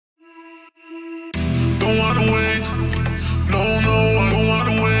don't wanna wait. No, no, I don't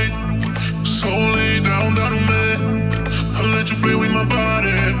wanna wait. So lay down to me. I'll let you play with my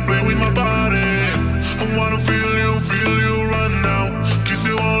body, play with my body. I wanna feel you right now. Kiss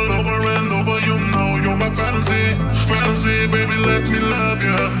you all over and over, you know you're my fantasy, fantasy, baby, let me love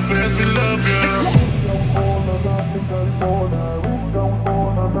you, let me love you.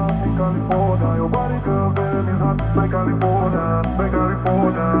 California, your body girl, damn, is hot like California, like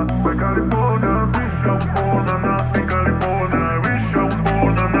California, like California. Wish I was born and not in California. Wish I was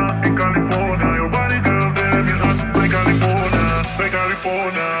born and not in California. Your body girl, damn, is hot like California, like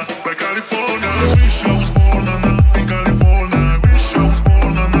California, like California. Wish I was born and not in California. Wish I was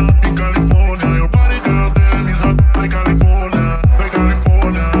born and not in California. Your body girl, damn, is hot like California, like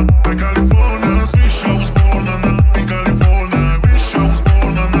California, like California. Wish I was born and not in California. Wish I was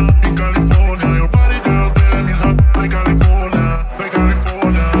born and not in California. Your body girl, damn, is hot like California, like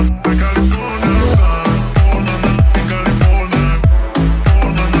California, like California. Born and not in California,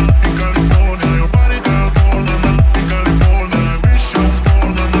 born and not in California. Your body girl, born and not in California. Wish I was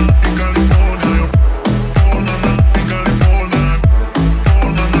born and not in California. Born and not in California,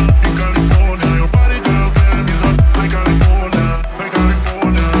 born and not in California. Your body girl, damn, is hot like California, like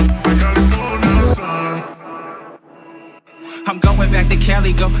California, like California, son. I'm going back to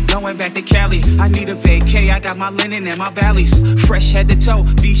Cali, going back to Cali. I need a vacay, I got my linen and my valleys. Fresh head to toe,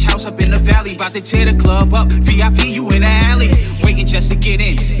 beach house up in the valley. About to tear the club up, VIP you in the alley. Waiting just to get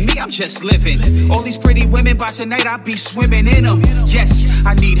in, me I'm just living. All these pretty women, by tonight I'll be swimming in them. Yes,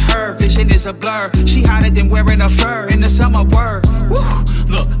 I need her, vision is a blur. She hotter than wearing a fur in the summer, word. Woo,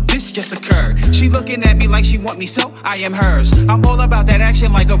 look, this just occurred. She looking at me like she want me, so I am hers. I'm all about that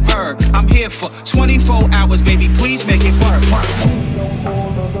action like a verb. I'm here for 24 hours, baby, please make it work.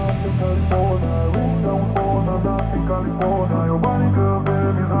 California, your body girl,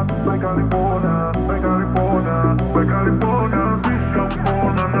 damn, is hot like California, like California, like California. Wish I was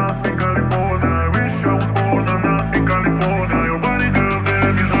born and not in California. Wish I was born and not in California. Your body girl,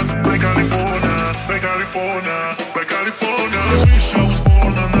 damn, is hot like California, like California, like California. Wish I was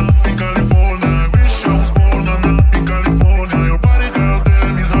born and not in California. Wish I was born and not in California. Your body girl,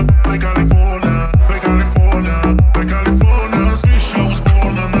 damn, is hot like California, like California, like California. Wish I was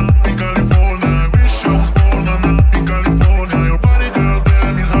born and not in California. Wish I was born and not in California. Your body girl,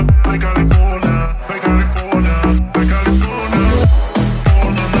 damn, is hot like California, like California, like California.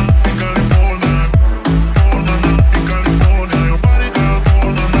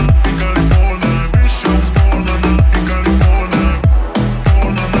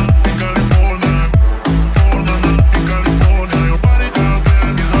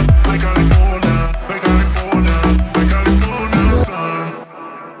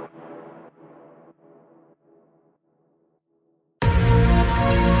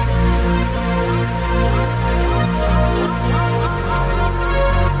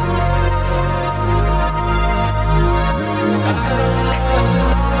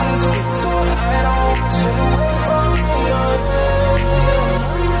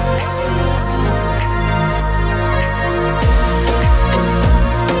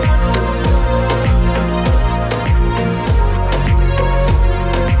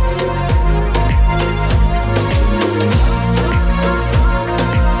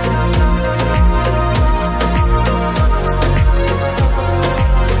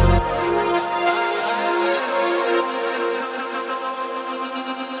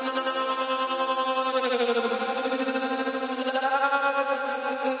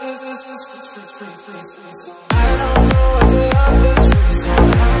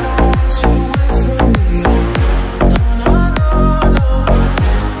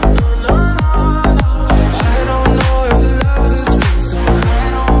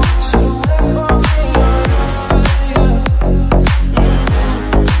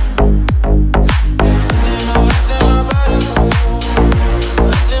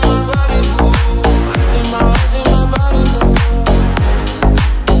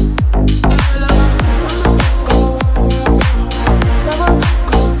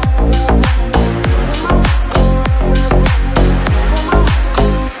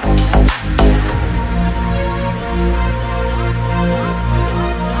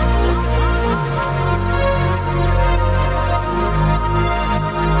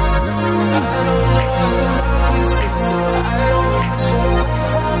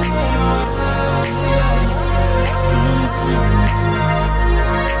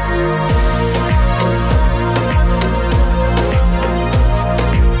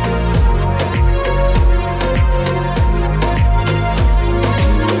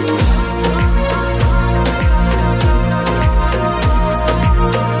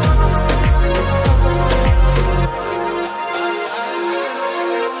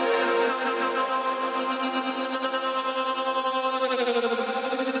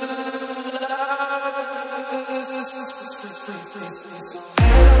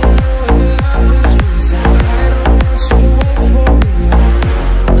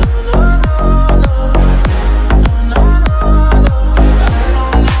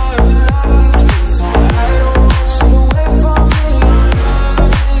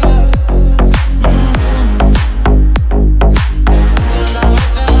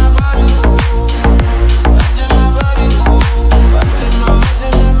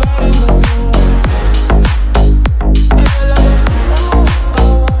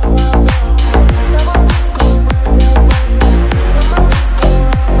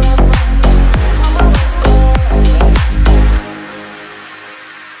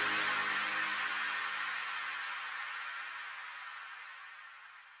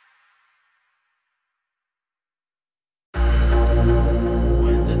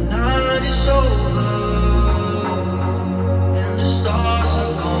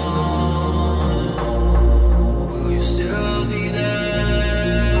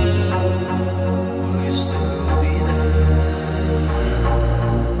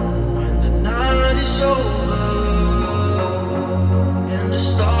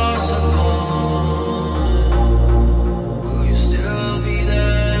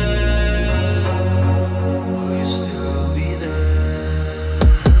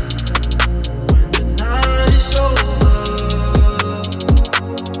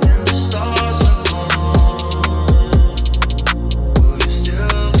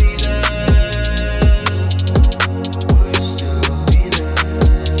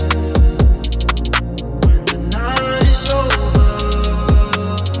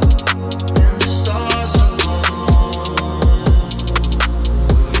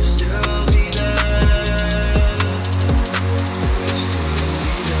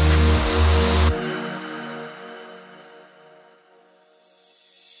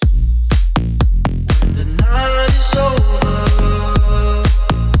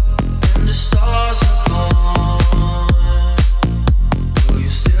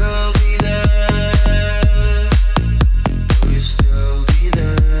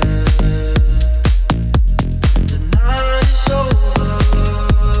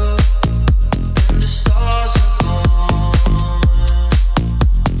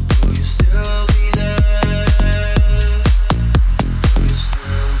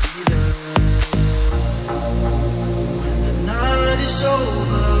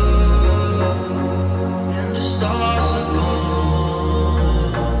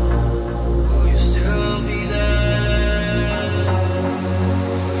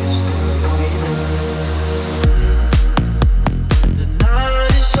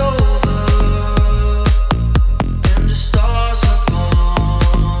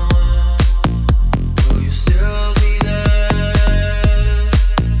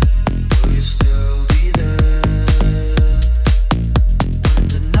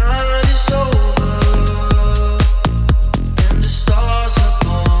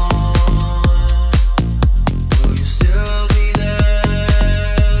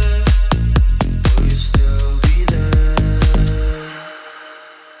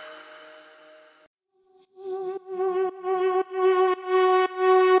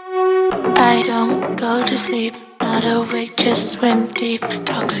 I don't go to sleep, not awake, just swim deep.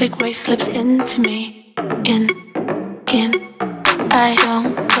 Toxic waste slips into me, in. I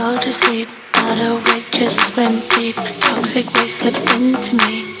don't go to sleep, not awake, just swim deep. Toxic waste slips into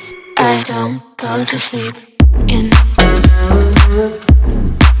me. I don't go to sleep, in.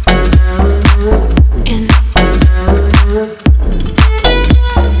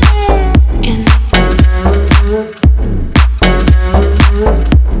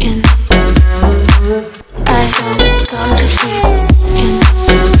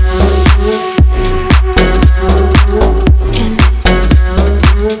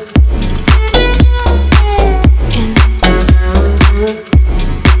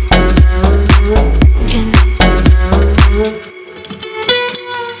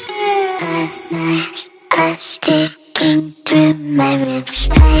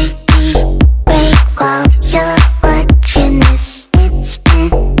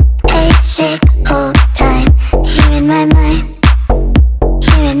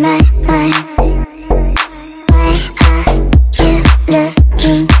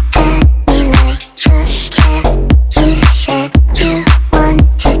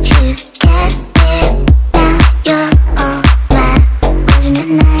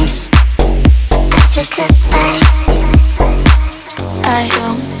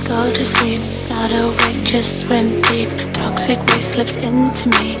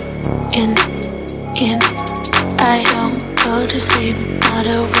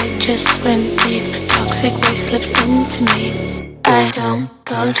 I don't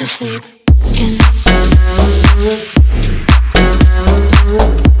go to sleep in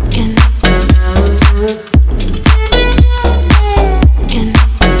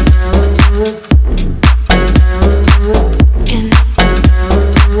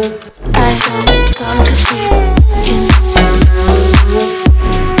I don't go to sleep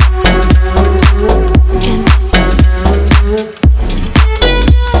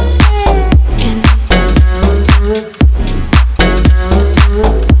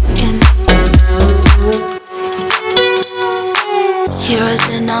Heroes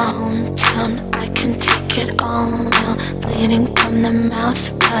in our hometown, I can take it all now. Bleeding from the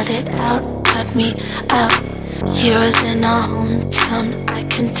mouth, cut it out, cut me out. Heroes in our hometown, I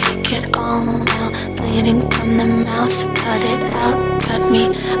can take it all now. Bleeding from the mouth, cut it out, cut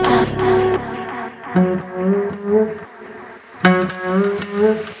me out.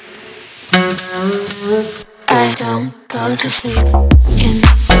 I don't go to sleep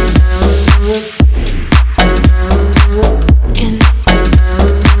in